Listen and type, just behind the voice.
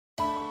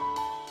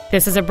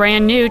This is a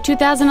brand new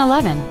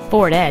 2011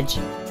 Ford Edge.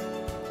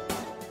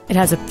 It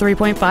has a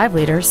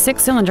 3.5-liter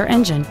 6-cylinder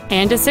engine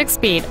and a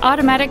 6-speed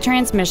automatic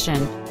transmission.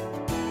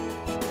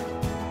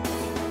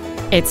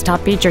 Its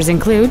top features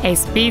include a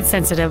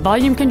speed-sensitive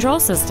volume control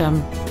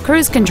system,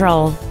 cruise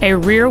control, a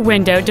rear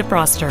window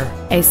defroster,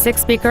 a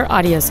 6-speaker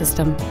audio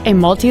system, a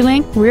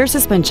multi-link rear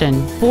suspension,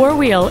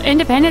 4-wheel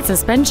independent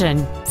suspension,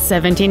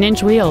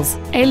 17-inch wheels,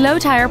 a low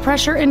tire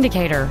pressure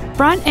indicator,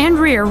 front and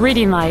rear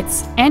reading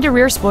lights, and a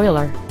rear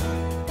spoiler.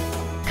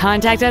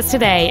 Contact us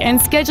today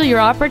and schedule your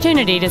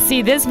opportunity to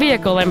see this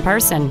vehicle in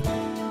person.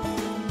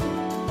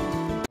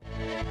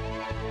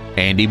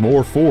 Andy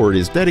Mohr Ford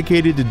is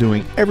dedicated to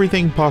doing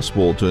everything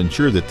possible to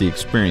ensure that the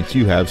experience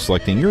you have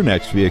selecting your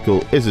next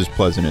vehicle is as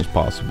pleasant as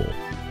possible.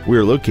 We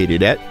are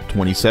located at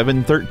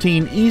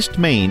 2713 East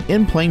Main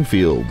in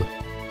Plainfield.